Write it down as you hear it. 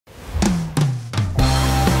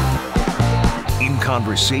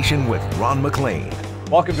Conversation with Ron MacLean.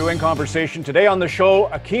 Welcome to In Conversation. Today on the show,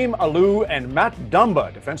 Akim Aliu and Matt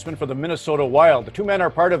Dumba, defenseman for the Minnesota Wild. The two men are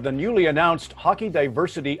part of the newly announced Hockey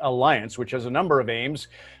Diversity Alliance, which has a number of aims,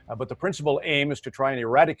 but the principal aim is to try and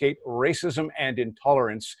eradicate racism and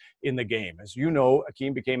intolerance in the game. As you know,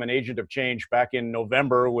 Akim became an agent of change back in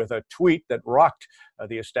November with a tweet that rocked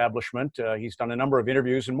the establishment. He's done a number of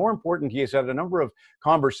interviews, and more important, he has had a number of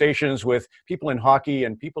conversations with people in hockey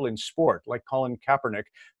and people in sport, like Colin Kaepernick,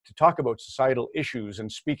 to talk about societal issues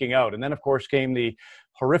and speaking out. And then, of course, came the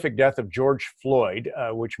horrific death of George Floyd,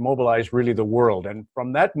 which mobilized really the world. And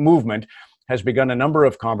from that movement has begun a number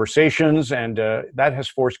of conversations, and that has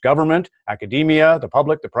forced government, academia, the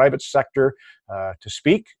public, the private sector to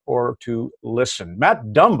speak or to listen. Matt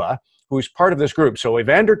Dumba, who's part of this group. So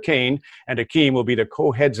Evander Kane and Akim will be the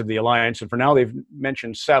co-heads of the alliance. And for now, they've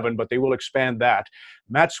mentioned 7, but they will expand that.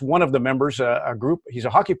 Matt's one of the members, a group. He's a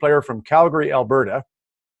hockey player from Calgary, Alberta,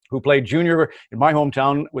 who played junior in my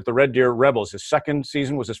hometown with the Red Deer Rebels. His second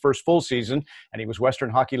season was his first full season, and he was Western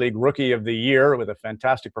Hockey League Rookie of the Year with a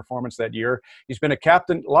fantastic performance that year. He's been a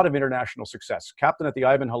captain, a lot of international success. Captain at the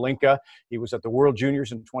Ivan Halinka. He was at the World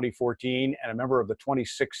Juniors in 2014 and a member of the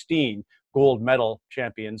 2016 gold medal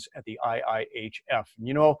champions at the IIHF.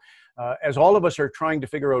 You know, as all of us are trying to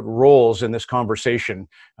figure out roles in this conversation,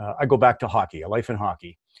 I go back to hockey, a life in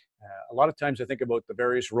hockey. A lot of times I think about the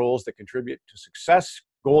various roles that contribute to success,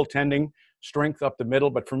 goaltending, strength up the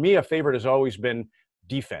middle. But for me, a favorite has always been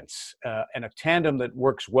defense and a tandem that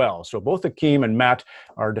works well. So both Akim and Matt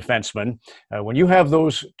are defensemen. When you have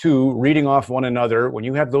those two reading off one another, when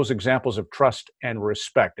you have those examples of trust and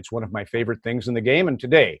respect, it's one of my favorite things in the game. And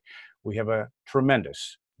today we have a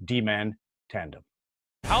tremendous D-man tandem.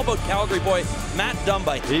 How about Calgary boy Matt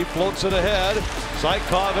Dumba? He floats it ahead.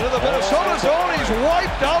 Saikov into the Minnesota zone. He's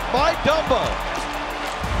wiped out by Dumba.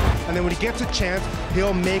 And then when he gets a chance,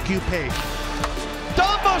 he'll make you pay.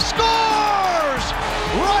 Dumba scores!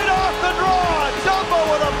 Right off the draw. Dumba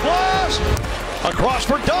with a blast. Across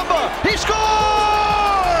for Dumba. He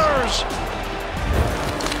scores!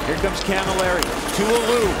 Here comes Camilleri to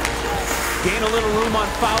Aliu. Gain a little room on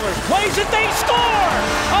Fowler. Plays it, they score!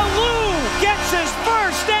 Aliu gets his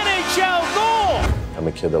first NHL goal! I'm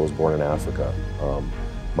a kid that was born in Africa.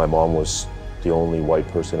 My mom was the only white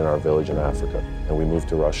person in our village in Africa, and we moved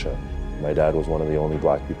to Russia. My dad was one of the only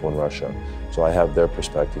black people in Russia. So I have their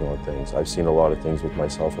perspective on things. I've seen a lot of things with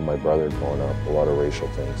myself and my brother growing up, a lot of racial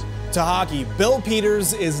things. To hockey, Bill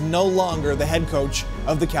Peters is no longer the head coach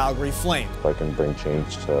of the Calgary Flames. If I can bring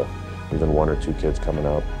change to even 1 or 2 kids coming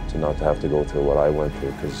up, to not to have to go through what I went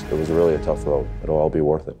through, because it was really a tough road. It'll all be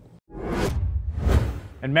worth it.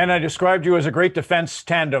 And man, I described you as a great defense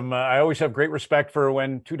tandem. I always have great respect for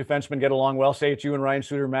when two defensemen get along well. Say it's you and Ryan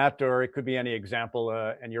Suter, Matt, or it could be any example.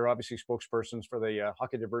 And you're obviously spokespersons for the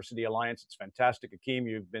Hockey Diversity Alliance. It's fantastic. Akim,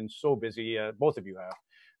 you've been so busy. Both of you have.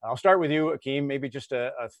 I'll start with you, Akim. Maybe just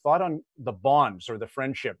a thought on the bonds or the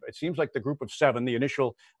friendship. It seems like the group of 7, the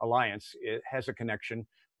initial alliance, it has a connection.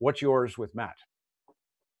 What's yours with Matt?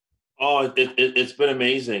 Oh, it's been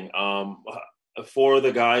amazing. 4 of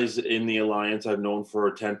the guys in the alliance I've known for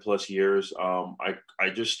 10 plus years. I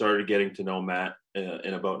just started getting to know Matt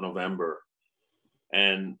in about November,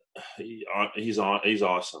 and he's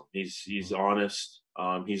awesome. He's honest.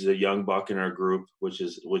 He's a young buck in our group, which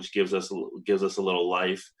gives us a little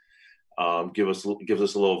life, gives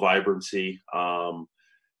us a little vibrancy.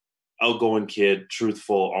 Outgoing kid,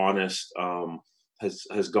 truthful, honest.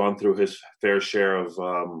 Has gone through his fair share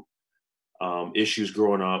of issues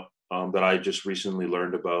growing up. That I just recently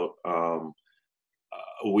learned about.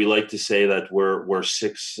 We like to say that we're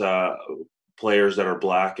 6 players that are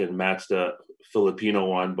black, and Matt's the Filipino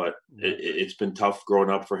one, but it's been tough growing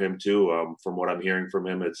up for him too. From what I'm hearing from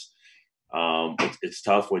him, it's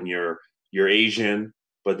tough when you're Asian,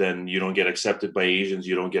 but then you don't get accepted by Asians,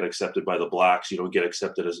 you don't get accepted by the blacks, you don't get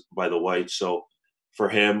accepted by the whites. So for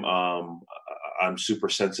him, I'm super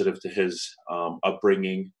sensitive to his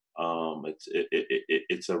upbringing.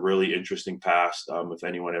 It's a really interesting past. If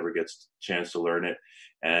anyone ever gets a chance to learn it,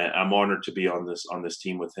 and I'm honored to be on this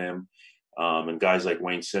team with him, and guys like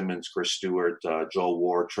Wayne Simmons, Chris Stewart, Joel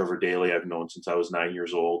Ward, Trevor Daley, I've known since I was 9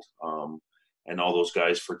 years old, and all those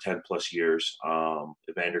guys for 10 plus years.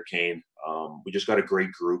 Evander Kane, we just got a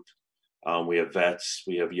great group. We have vets,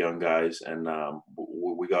 we have young guys, and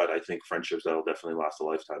we got, I think, friendships that'll definitely last a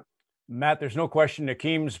lifetime. Matt, there's no question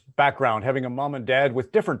Akim's background, having a mom and dad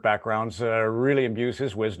with different backgrounds, really imbues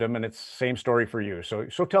his wisdom, and it's the same story for you.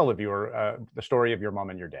 So tell the viewer the story of your mom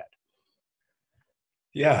and your dad.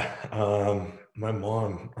 Yeah, my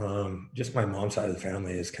mom, just my mom's side of the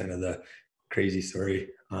family is kind of the crazy story.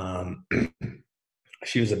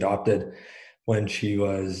 she was adopted when she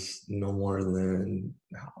was no more than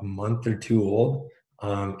a month or two old,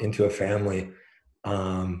 into a family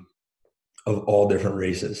of all different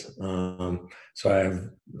races. So I have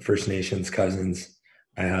First Nations cousins,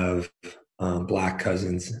 I have Black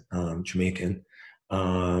cousins, Jamaican,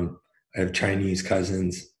 I have Chinese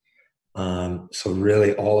cousins. So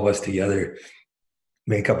really all of us together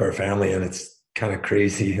make up our family, and it's kind of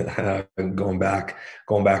crazy going back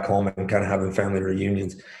home and kind of having family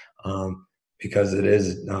reunions, because it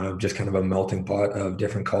is just kind of a melting pot of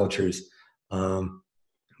different cultures.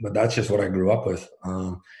 But that's just what I grew up with.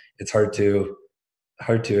 It's hard to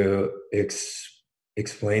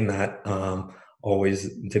explain that always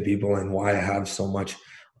to people, and why I have so much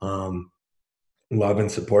love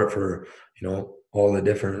and support for all the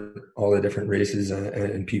different races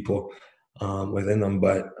and people within them.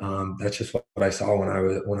 But that's just what I saw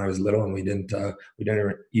when I was little, and we didn't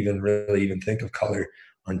even really think of color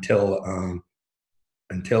until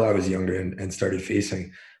I was younger and started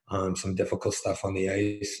facing some difficult stuff on the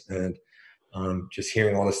ice. And just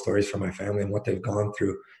hearing all the stories from my family and what they've gone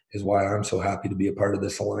through is why I'm so happy to be a part of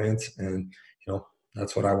this alliance. And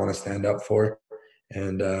that's what I want to stand up for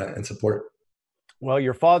and support. Well,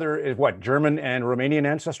 your father is what, German and Romanian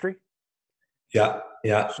ancestry? Yeah.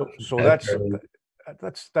 So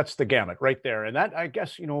that's the gamut right there. And that, I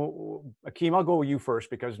guess, Akim, I'll go with you first,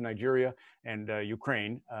 because Nigeria and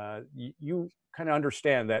Ukraine, you kind of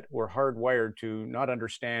understand that we're hardwired to not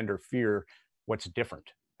understand or fear what's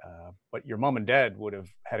different. But your mom and dad would have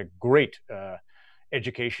had a great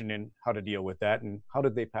education in how to deal with that. And how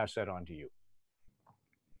did they pass that on to you?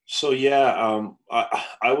 So yeah,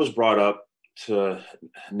 I was brought up to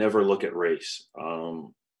never look at race.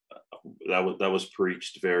 That was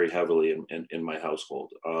preached very heavily in my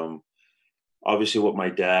household. Obviously, what my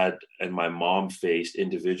dad and my mom faced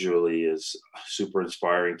individually is super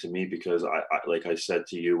inspiring to me, because I like I said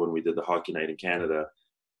to you when we did the hockey night in Canada,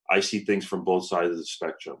 I see things from both sides of the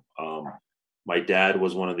spectrum. My dad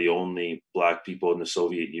was one of the only Black people in the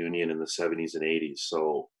Soviet Union in the 70s and 80s.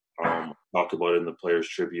 So talk about it in the Players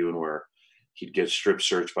Tribune, where he'd get strip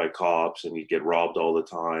searched by cops and he'd get robbed all the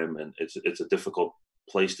time. And it's a difficult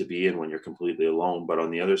place to be in when you're completely alone. But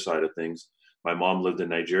on the other side of things, my mom lived in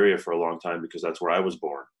Nigeria for a long time, because that's where I was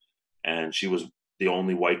born. And she was the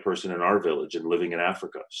only white person in our village and living in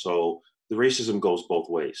Africa. So the racism goes both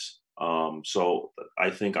ways. So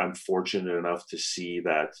I think I'm fortunate enough to see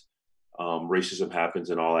that racism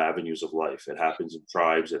happens in all avenues of life. It happens in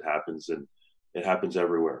tribes. It happens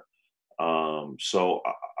everywhere. So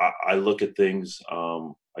I look at things.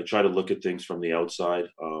 I try to look at things from the outside.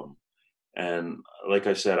 And like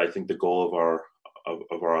I said, I think the goal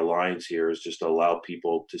of our alliance here is just to allow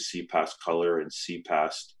people to see past color and see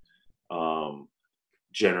past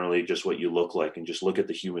generally just what you look like, and just look at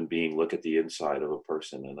the human being, look at the inside of a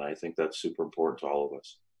person. And I think that's super important to all of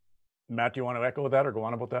us. Matt, do you want to echo that or go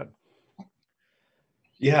on about that?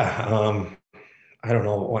 Yeah. I don't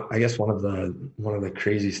know. I guess one of the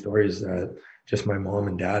crazy stories that just my mom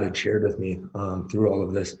and dad had shared with me through all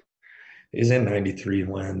of this is in '93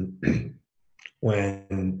 when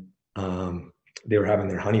they were having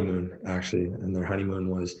their honeymoon, actually, and their honeymoon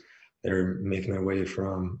was they're making their way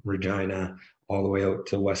from Regina all the way out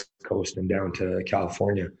to the West Coast and down to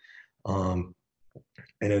California. And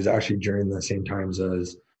it was actually during the same times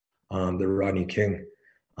as the Rodney King,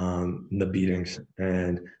 the beatings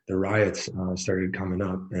and the riots started coming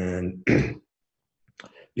up. And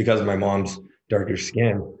because of my mom's darker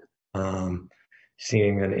skin,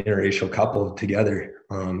 seeing an interracial couple together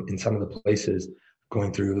in some of the places,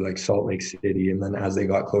 going through like Salt Lake City, and then as they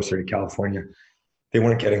got closer to California, they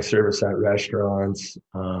weren't getting service at restaurants.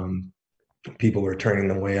 People were turning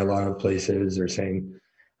them away a lot of places, or saying,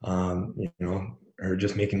 or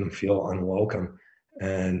just making them feel unwelcome.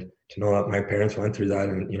 And to know that my parents went through that,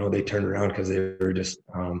 and they turned around because they were just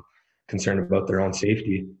concerned about their own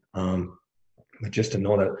safety. But just to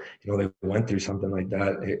know that they went through something like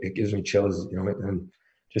that, it gives me chills. And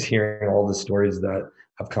just hearing all the stories that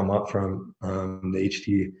have come up from the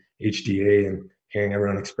HDA and hearing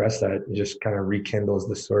everyone express that, it just kind of rekindles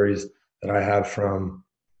the stories that I have from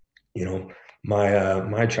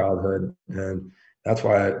my childhood. And that's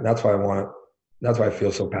why I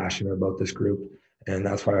feel so passionate about this group. And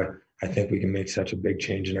that's why I think we can make such a big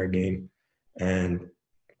change in our game. And,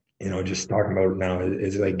 just talking about it now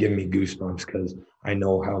is like giving me goosebumps, because I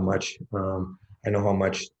know how much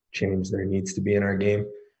change there needs to be in our game.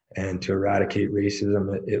 And to eradicate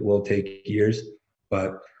racism, it will take years,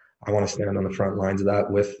 but I want to stand on the front lines of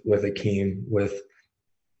that with Akim, with,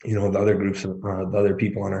 the other groups, the other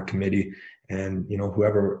people on our committee, and,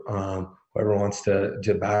 whoever whoever wants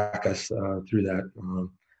to back us through that.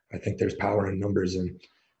 I think there's power in numbers, and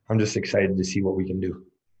I'm just excited to see what we can do.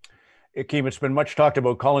 Akim, it's been much talked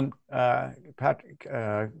about. Colin,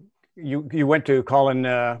 you went to Colin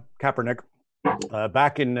Kaepernick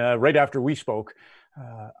back in right after we spoke.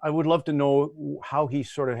 I would love to know how he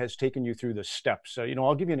sort of has taken you through the steps.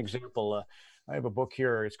 I'll give you an example. I have a book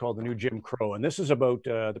here. It's called The New Jim Crow, and this is about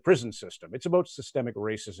the prison system. It's about systemic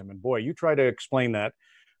racism, and boy, you try to explain that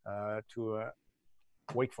to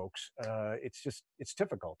white folks. It's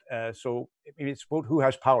difficult. So it's about who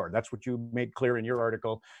has power. That's what you made clear in your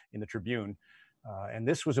article in the Tribune. And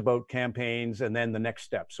this was about campaigns and then the next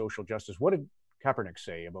step, social justice. What did Kaepernick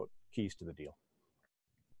say about keys to the deal?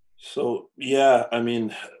 So, yeah, I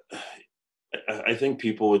mean, I think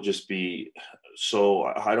people would just be so,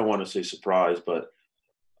 I don't want to say surprised, but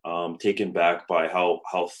taken back by how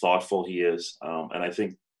thoughtful he is. And I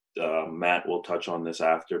think Matt will touch on this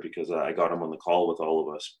after, because I got him on the call with all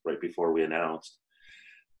of us right before we announced.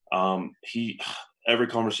 Every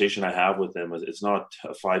conversation I have with him, it's not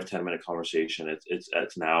a 5-10 minute conversation. It's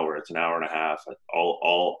an hour, it's an hour and a half at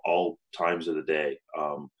all times of the day.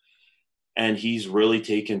 And he's really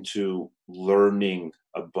taken to learning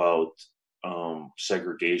about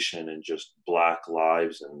segregation and just Black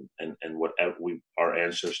lives and what our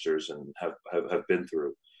ancestors have been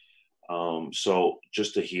through. So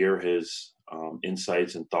just to hear his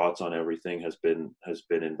insights and thoughts on everything has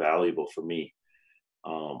been invaluable for me.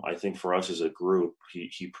 I think for us as a group,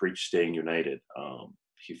 he preached staying united.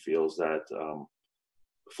 He feels that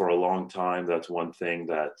for a long time, that's one thing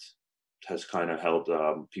that has kind of held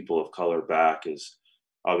people of color back, is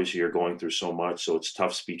obviously you're going through so much. So it's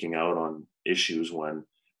tough speaking out on issues when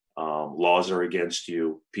laws are against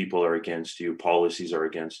you, people are against you, policies are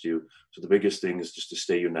against you. So the biggest thing is just to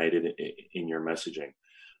stay united in your messaging.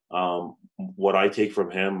 What I take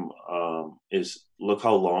from him is look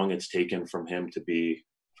how long it's taken from him to be,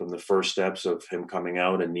 from the first steps of him coming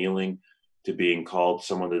out and kneeling, to being called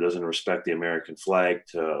someone that doesn't respect the American flag,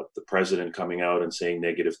 to the president coming out and saying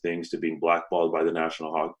negative things, to being blackballed by the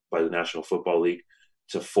National Football League,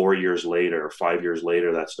 to 4 years later, or 5 years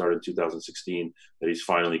later, that started in 2016, that he's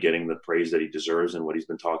finally getting the praise that he deserves and what he's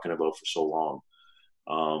been talking about for so long.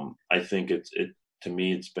 I think to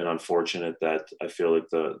me, it's been unfortunate that I feel like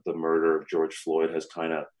the murder of George Floyd has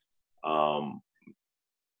kind of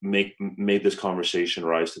made this conversation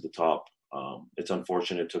rise to the top. It's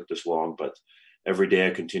unfortunate it took this long, but every day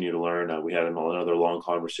I continue to learn. We had another long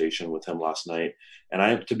conversation with him last night.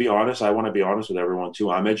 And to be honest, I want to be honest with everyone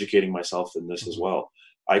too. I'm educating myself in this as well.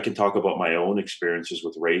 I can talk about my own experiences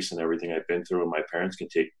with race and everything I've been through, and my parents can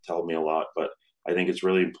tell me a lot, but I think it's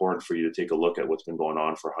really important for you to take a look at what's been going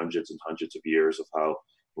on for hundreds and hundreds of years, of how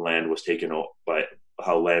land was taken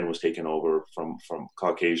over from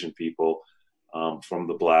Caucasian people, from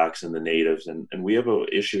the Blacks and the Natives. And we have an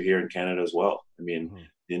issue here in Canada as well. I mean,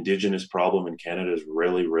 the Indigenous problem in Canada is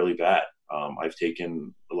really, really bad. I've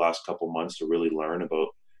taken the last couple months to really learn about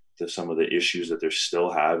some of the issues that they're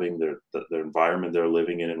still having. Their environment they're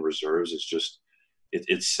living in reserves is just,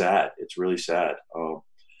 it's sad. It's really sad.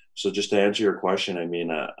 So just to answer your question, I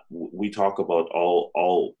mean, we talk about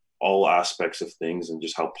all aspects of things and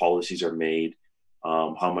just how policies are made,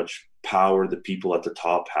 how much power the people at the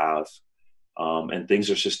top have, and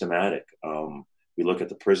things are systematic. We look at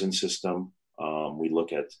the prison system. We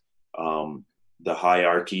look at the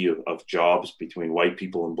hierarchy of jobs between white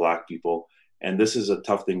people and Black people. And this is a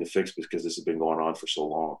tough thing to fix because this has been going on for so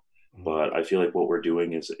long. But I feel like what we're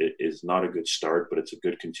doing is not a good start, but it's a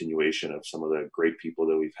good continuation of some of the great people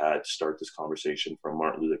that we've had start this conversation, from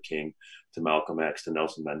Martin Luther King to Malcolm X to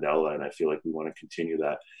Nelson Mandela. And I feel like we want to continue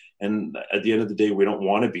that. And at the end of the day, we don't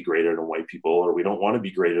want to be greater than white people, or we don't want to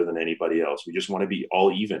be greater than anybody else. We just want to be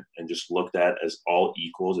all even and just looked at as all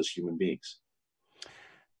equals as human beings.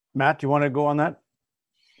 Matt, do you want to go on that?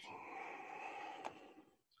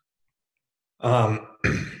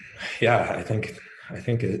 Yeah, I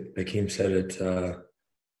think Akim said it.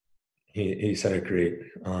 He said it great.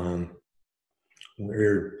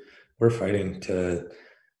 We're fighting to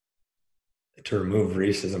remove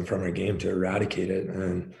racism from our game, to eradicate it,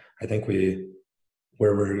 and I think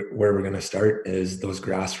where we're going to start is those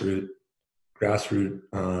grassroots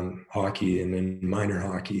hockey and then minor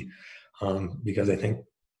hockey, because I think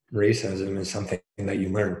racism is something that you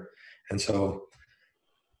learn, and so,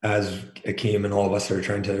 as Akim and all of us are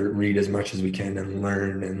trying to read as much as we can and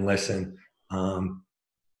learn and listen, I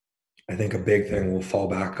think a big thing will fall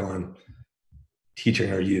back on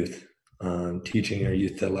teaching our youth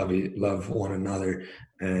to love one another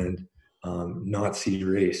and not see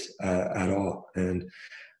race at all. And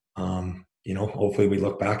hopefully we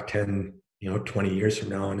look back 10, 20 years from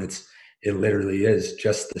now, and it literally is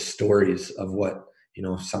just the stories of what,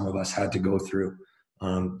 some of us had to go through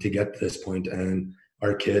to get to this point. And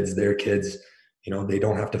our kids, their kids, they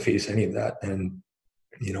don't have to face any of that. And,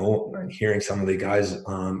 hearing some of the guys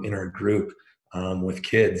in our group with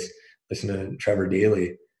kids, listen to Trevor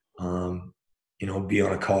Daly, be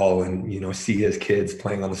on a call and, see his kids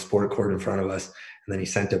playing on the sport court in front of us. And then he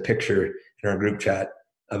sent a picture in our group chat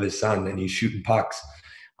of his son, and he's shooting pucks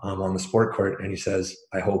on the sport court. And he says,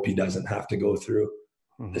 I hope he doesn't have to go through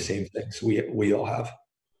the same things we all have.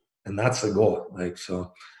 And that's the goal.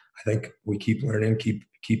 So I think we keep learning,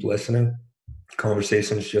 keep listening.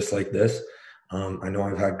 Conversations just like this. I know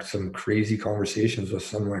I've had some crazy conversations with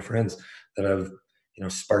some of my friends that have,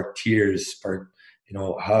 sparked tears, sparked,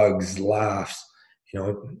 hugs, laughs,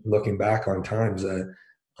 looking back on times that,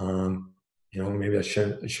 maybe I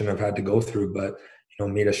shouldn't have had to go through, but,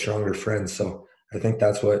 made us stronger friends. So I think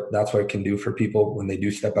that's what it can do for people when they do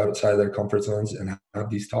step outside of their comfort zones and have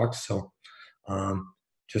these talks. So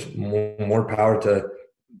just more power to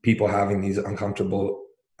people having these uncomfortable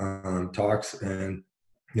talks and,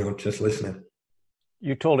 just listening.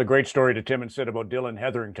 You told a great story to Tim and Sid about Dylan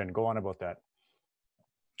Hetherington. Go on about that.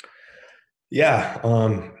 Yeah.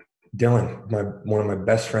 Dylan, one of my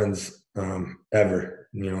best friends ever.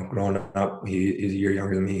 Growing up, he's a year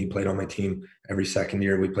younger than me. He played on my team every second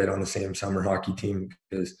year. We played on the same summer hockey team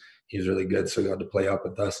because he was really good, so he got to play up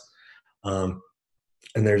with us. And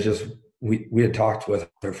there's just we had talked with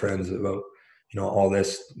our friends about all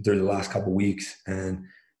this through the last couple of weeks, and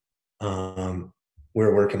we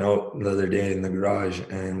were working out the other day in the garage,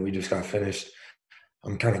 and we just got finished.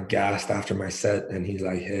 I'm kind of gassed after my set, and he's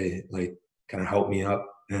like, "Hey, kind of help me up."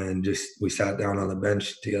 And we sat down on the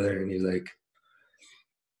bench together, and he's like,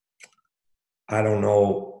 I don't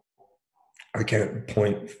know, I can't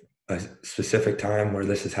point a specific time where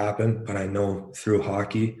this has happened, but I know through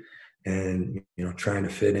hockey and, trying to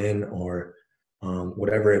fit in or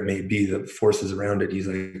whatever it may be, the forces around it, he's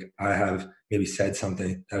like, I have maybe said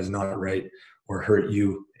something that is not right or hurt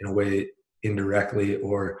you in a way indirectly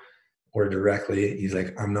or directly. He's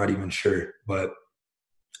like, I'm not even sure, but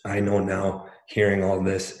I know now, hearing all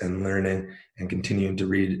this and learning and continuing to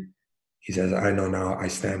read, he says, I know now, I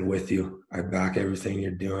stand with you. I back everything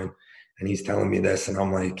you're doing. And he's telling me this, and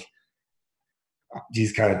I'm like,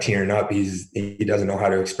 he's kind of tearing up. He doesn't know how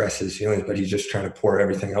to express his feelings, but he's just trying to pour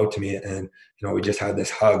everything out to me. And, we just had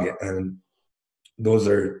this hug, and those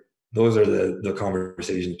are the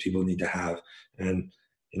conversations people need to have. And,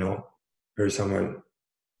 there's someone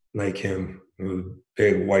like him, a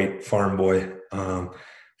big white farm boy,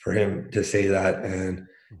 for him to say that, and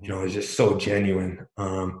it's just so genuine.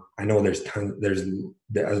 I know there's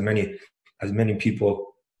as many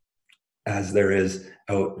people as there is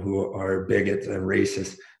out who are bigots and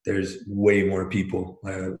racist. There's way more people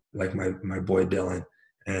like my boy Dylan,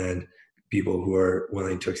 and people who are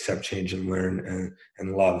willing to accept change and learn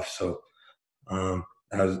and love. So that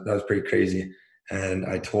was pretty crazy. And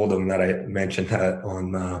I told him that I mentioned that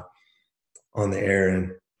on the air,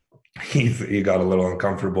 and he got a little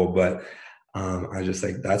uncomfortable, but I just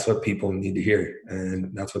think that's what people need to hear,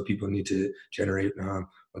 and that's what people need to generate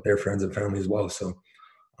with their friends and family as well. So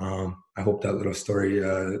I hope that little story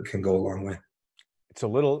can go a long way. It's a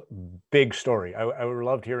little big story. I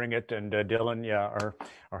loved hearing it. And Dylan, yeah,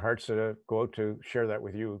 our hearts go out to share that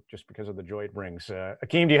with you just because of the joy it brings.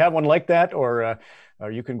 Akim, do you have one like that? Or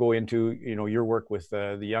you can go into, your work with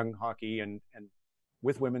the young hockey and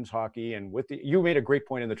with women's hockey and you made a great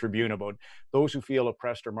point in the Tribune about those who feel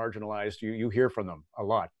oppressed or marginalized. You hear from them a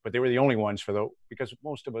lot, but they were the only ones because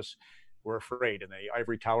most of us were afraid in the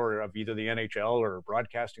ivory tower of either the NHL or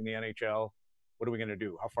broadcasting the NHL. What are we going to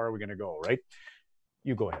do? How far are we going to go? Right?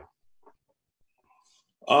 You go ahead.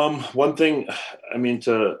 One thing, I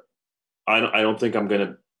don't think I'm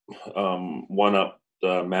going to one up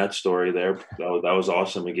Matt's story there. That was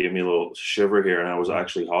awesome. It gave me a little shiver here, and I was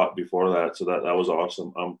actually hot before that, so that was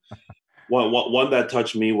awesome. One that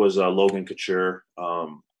touched me was Logan Couture.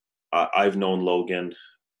 I've known Logan.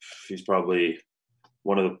 He's probably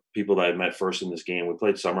one of the people that I met first in this game. We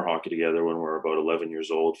played summer hockey together when we were about 11 years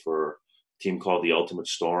old for team called the Ultimate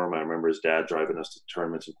Storm. I remember his dad driving us to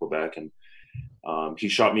tournaments in Quebec, and he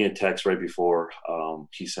shot me a text right before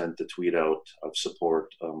he sent the tweet out of support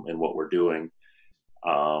in what we're doing,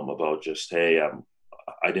 about just, hey,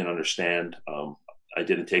 I didn't understand. I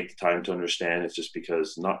didn't take the time to understand. It's just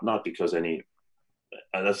because not because any.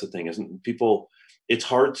 That's the thing, isn't people? It's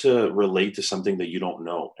hard to relate to something that you don't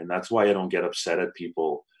know, and that's why I don't get upset at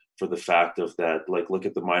people for the fact of that. Like, look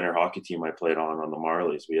at the minor hockey team I played on the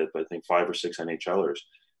Marlies. We had, I think, 5 or 6 NHLers.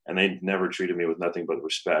 and they never treated me with nothing but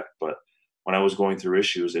respect. But when I was going through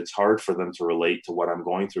issues, it's hard for them to relate to what I'm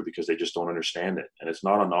going through because they just don't understand it. And it's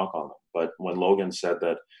not a knock on them. But when Logan said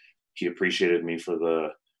that he appreciated me for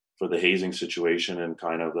the hazing situation and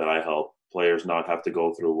kind of that I helped players not have to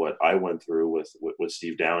go through what I went through with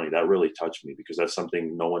Steve Downey, that really touched me because that's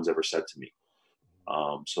something no one's ever said to me.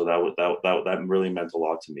 So that really meant a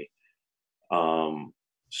lot to me.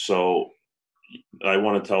 So I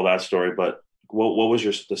want to tell that story, but what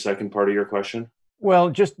was the second part of your question?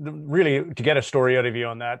 Well, just really to get a story out of you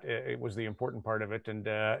on that, it was the important part of it. And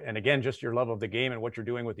again, just your love of the game and what you're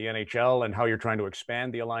doing with the NHL and how you're trying to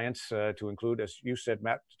expand the alliance to include, as you said,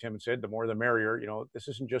 Matt, Tim said, the more the merrier. You know, this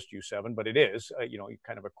isn't just U7, but it is,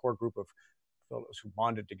 kind of a core group of fellows who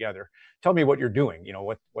bonded together. Tell me what you're doing,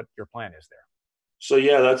 what your plan is there. So,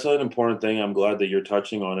 yeah, that's an important thing. I'm glad that you're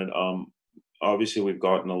touching on it. Obviously, we've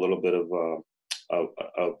gotten a little bit of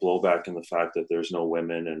a blowback in the fact that there's no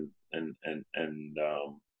women and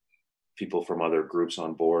people from other groups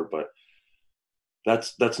on board, but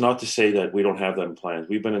that's not to say that we don't have them plans.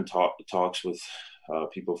 We've been in talks with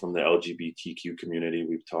people from the LGBTQ community.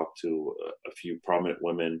 We've talked to a few prominent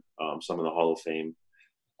women, some in the Hall of Fame.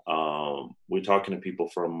 We're talking to people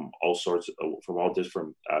from all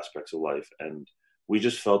different aspects of life, and we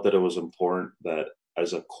just felt that it was important that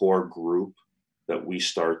as a core group that we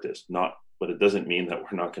start this. But it doesn't mean that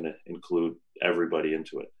we're not going to include everybody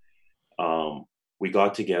into it. We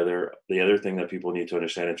got together. The other thing that people need to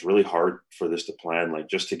understand, it's really hard for this to plan, like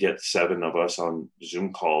just to get 7 of us on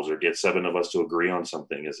Zoom calls or get 7 of us to agree on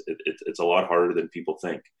something. It's a lot harder than people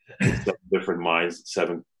think. 7 different minds,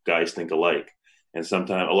 7 guys think alike. And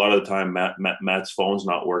sometimes, a lot of the time, Matt's phone's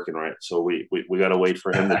not working right. So we got to wait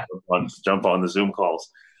for him to jump on the Zoom calls.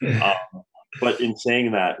 But in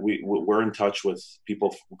saying that, we're in touch with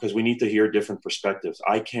people because we need to hear different perspectives.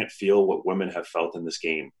 I can't feel what women have felt in this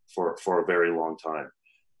game for a very long time.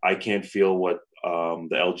 I can't feel what the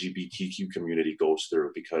LGBTQ community goes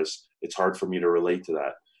through because it's hard for me to relate to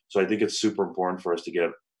that. So I think it's super important for us to get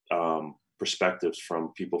perspectives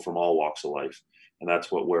from people from all walks of life, and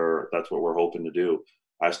that's what we're hoping to do.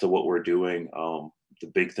 As to what we're doing,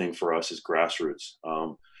 the big thing for us is grassroots.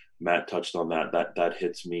 Matt touched on that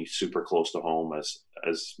hits me super close to home.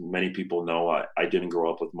 As many people know, I didn't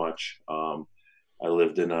grow up with much. I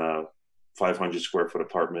lived in a 500 square foot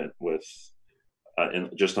apartment with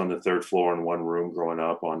just on the 3rd floor in one room growing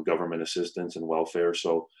up on government assistance and welfare.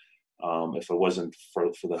 So if it wasn't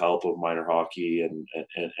for the help of minor hockey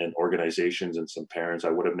and organizations and some parents,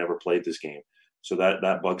 I would have never played this game. So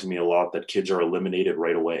that bugs me a lot that kids are eliminated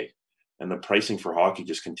right away. And the pricing for hockey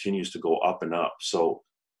just continues to go up and up. So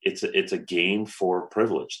it's a game for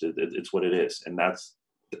privilege. It's what it is. And that's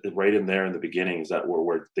right in there in the beginning is that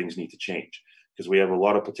where things need to change because we have a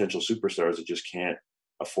lot of potential superstars that just can't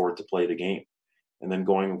afford to play the game. And then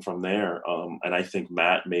going from there, and I think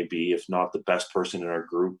Matt may be, if not the best person in our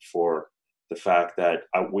group for the fact that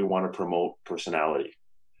we want to promote personality.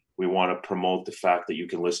 We want to promote the fact that you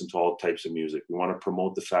can listen to all types of music. We want to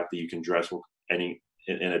promote the fact that you can dress in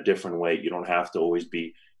a different way. You don't have to always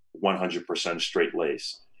be 100% straight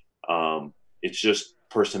lace. It's just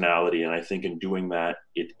personality. And I think in doing that,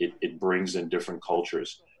 it brings in different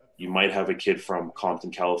cultures. You might have a kid from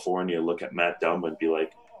Compton, California, look at Matt Dumba and be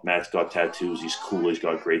like, Matt's got tattoos. He's cool. He's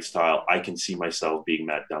got great style. I can see myself being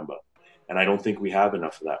Matt Dumba. And I don't think we have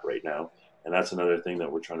enough of that right now. And that's another thing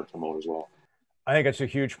that we're trying to promote as well. I think it's a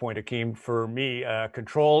huge point, Akim. For me,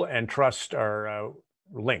 control and trust are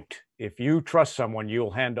linked. If you trust someone,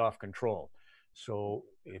 you'll hand off control. So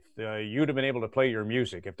if you'd have been able to play your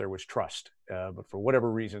music if there was trust, but for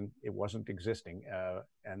whatever reason, it wasn't existing.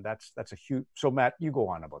 And that's a huge, so Matt, you go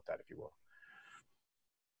on about that, if you will.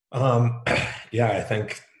 Yeah, I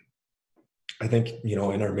think,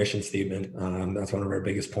 in our mission statement, that's one of our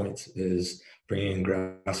biggest points is bringing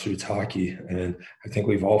grassroots hockey. And I think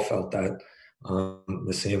we've all felt that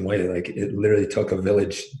the same way. Like it literally took a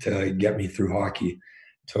village to get me through hockey.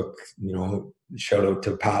 Took, shout out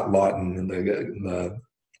to Pat Lawton, the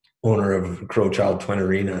owner of Crowchild Twin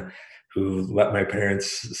Arena, who let my parents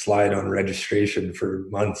slide on registration for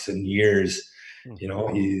months and years.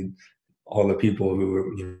 All the people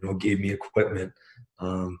who gave me equipment.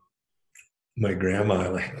 My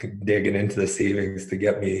grandma digging into the savings to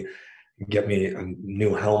get me a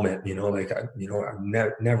new helmet.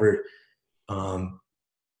 I've never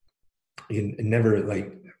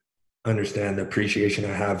understand the appreciation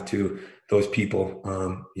I have to those people,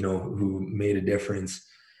 who made a difference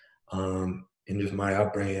in just my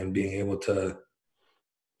upbringing and being able to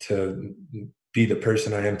be the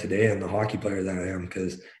person I am today and the hockey player that I am.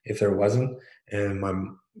 Because if there wasn't, and my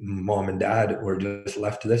mom and dad were just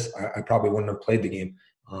left to this, I probably wouldn't have played the game.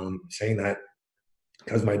 Saying that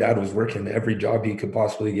because my dad was working every job he could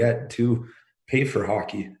possibly get to pay for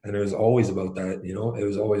hockey. And it was always about that, you know, it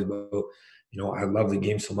was always about, you know, I love the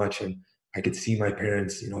game so much, and I could see my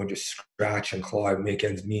parents, you know, just scratch and claw and make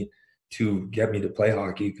ends meet to get me to play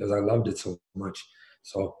hockey because I loved it so much.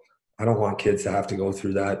 So I don't want kids to have to go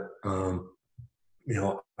through that. You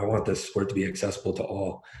know, I want this sport to be accessible to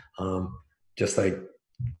all. Just like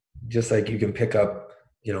you can pick up,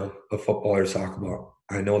 you know, a football or soccer ball.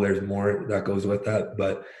 I know there's more that goes with that,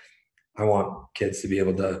 but I want kids to be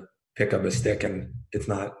able to pick up a stick and it's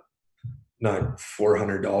not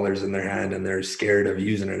 $400 in their hand and they're scared of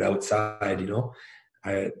using it outside, you know.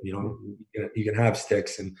 You can have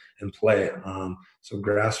sticks and play. So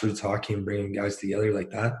grassroots hockey and bringing guys together like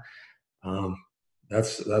that,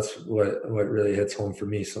 that's what really hits home for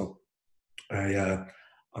me. So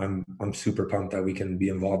I'm super pumped that we can be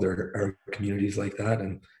involved in our communities like that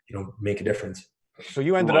and, you know, make a difference. So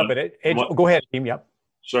you ended up at Edge. Go ahead, team. Yep.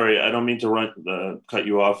 Sorry, I don't mean to cut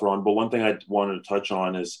you off, Ron, but one thing I wanted to touch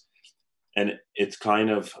on is, and it's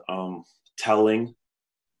kind of telling,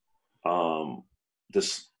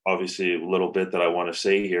 this obviously a little bit that I want to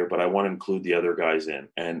say here, but I want to include the other guys in.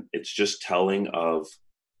 And it's just telling of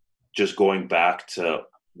just going back to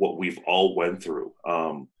what we've all went through.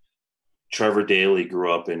 Trevor Daly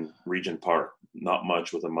grew up in Regent Park, not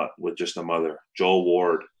much with just a mother. Joel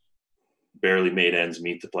Ward barely made ends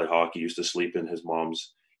meet to play hockey, used to sleep in his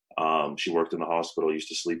mom's. She worked in the hospital, used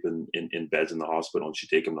to sleep in beds in the hospital, and she'd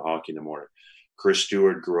take him to hockey in the morning. Chris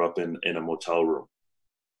Stewart grew up in a motel room.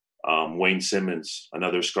 Wayne Simmons,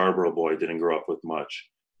 another Scarborough boy, didn't grow up with much.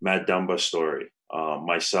 Matt Dumba's story.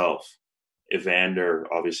 Myself. Evander,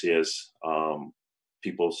 obviously, as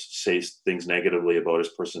people say things negatively about his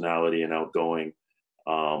personality and outgoing.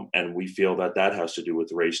 And we feel that has to do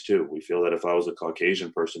with race too. We feel that if I was a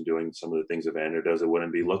Caucasian person doing some of the things Evander does, it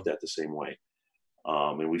wouldn't be looked at the same way.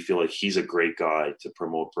 And we feel like he's a great guy to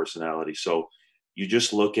promote personality. So you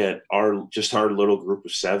just look at our little group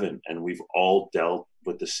of 7, and we've all dealt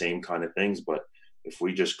with the same kind of things. But if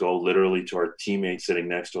we just go literally to our teammates sitting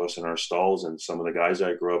next to us in our stalls, and some of the guys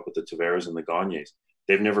I grew up with, the Tavares and the Gagnes,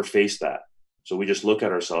 they've never faced that. So we just look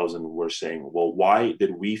at ourselves and we're saying, well, why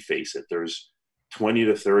did we face it? There's 20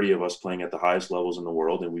 to 30 of us playing at the highest levels in the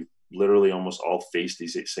world, and we've literally almost all faced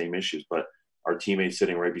these same issues, but our teammates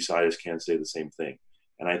sitting right beside us can't say the same thing.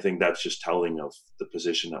 And I think that's just telling of the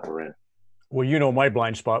position that we're in. Well, you know, my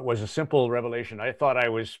blind spot was a simple revelation. I thought I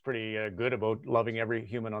was pretty good about loving every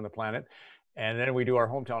human on the planet. And then we do our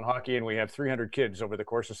hometown hockey, and we have 300 kids over the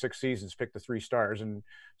course of 6 seasons pick the 3 stars. And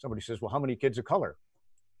somebody says, well, how many kids of color?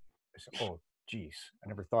 I said, oh, geez, I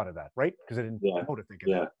never thought of that, right? Because I didn't know to think of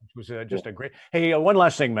that. It was just a great. Hey, one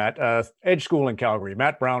last thing, Matt. Edge School in Calgary.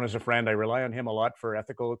 Matt Brown is a friend. I rely on him a lot for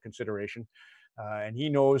ethical consideration. And he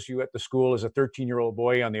knows you at the school as a 13-year-old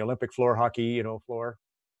boy on the Olympic floor, floor,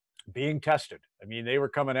 being tested. I mean, they were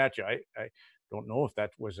coming at you. I don't know if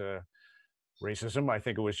that was a racism. I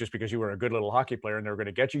think it was just because you were a good little hockey player and they were going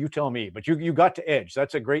to get you. You tell me. But you got to Edge.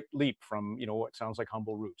 That's a great leap from, what sounds like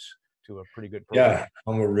humble roots to a pretty good program. Yeah,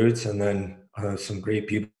 humble roots, and then some great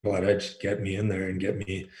people at Edge get me in there and get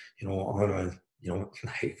me, on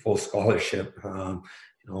a full scholarship.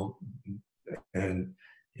 And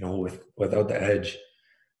without the Edge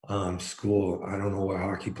school, I don't know what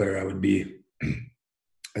hockey player I would be.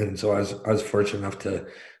 And so I was fortunate enough to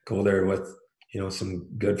go there with some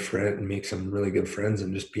good friend and make some really good friends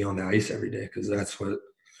and just be on the ice every day, because that's what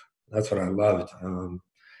I loved.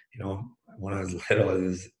 When I was little,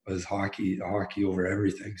 it was hockey over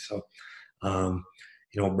everything. So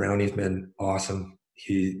Brownie's been awesome.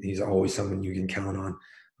 He's always someone you can count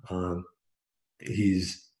on.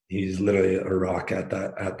 He's literally a rock at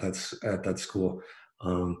that school.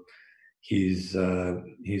 He's a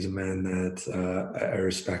man that I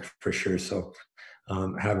respect for sure. So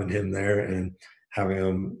having him there and having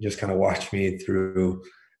him just kind of watch me through,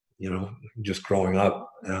 just growing up,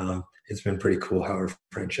 it's been pretty cool how our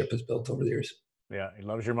friendship is built over the years. Yeah, he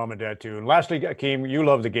loves your mom and dad too. And lastly, Akim, you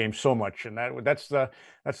love the game so much, and that's the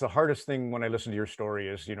hardest thing when I listen to your story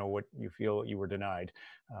is what you feel you were denied,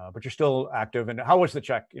 but you're still active. And how was the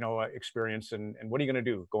Czech experience, and what are you going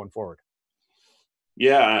to do going forward?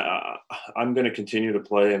 Yeah, I'm going to continue to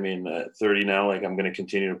play. I mean, at 30 now, I'm going to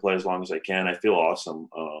continue to play as long as I can. I feel awesome.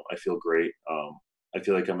 I feel great. I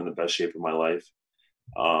feel like I'm in the best shape of my life.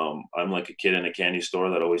 I'm like a kid in a candy store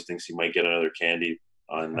that always thinks he might get another candy.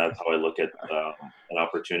 And that's how I look at an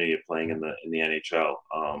opportunity of playing in the NHL.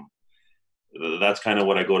 That's kind of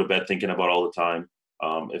what I go to bed thinking about all the time.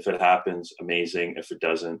 If it happens, amazing. If it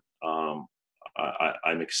doesn't,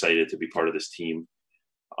 I'm excited to be part of this team.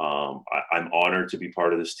 I'm honored to be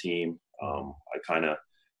part of this team. I kind of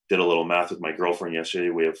did a little math with my girlfriend yesterday.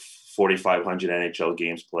 We have 4,500 NHL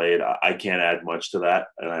games played. I can't add much to that,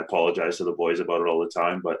 and I apologize to the boys about it all the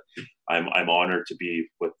time. But I'm honored to be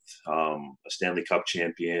with a Stanley Cup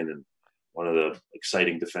champion and one of the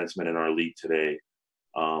exciting defensemen in our league today.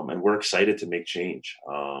 And we're excited to make change.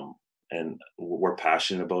 And we're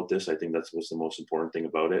passionate about this. I think that's what's the most important thing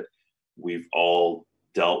about it. We've all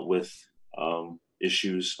dealt with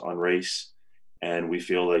issues on race, and we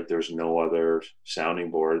feel like there's no other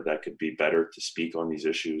sounding board that could be better to speak on these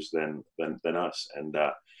issues than us. And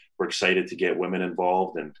we're excited to get women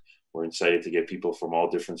involved, and we're excited to get people from all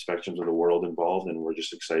different spectrums of the world involved, and we're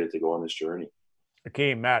just excited to go on this journey.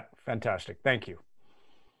 Akim, Matt, fantastic. Thank you.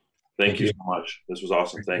 Thank you so much. This was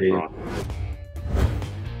awesome. Thank you, Ron.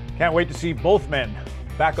 Can't wait to see both men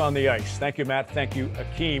back on the ice. Thank you, Matt. Thank you,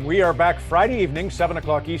 Akim. We are back Friday evening, 7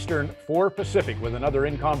 o'clock Eastern, 4 Pacific, with another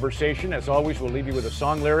In Conversation. As always, we'll leave you with a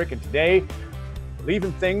song lyric. And today, believe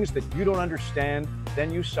in things that you don't understand,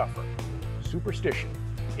 then you suffer. Superstition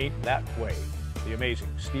ain't that way. The amazing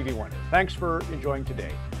Stevie Wonder. Thanks for enjoying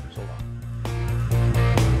today. So long.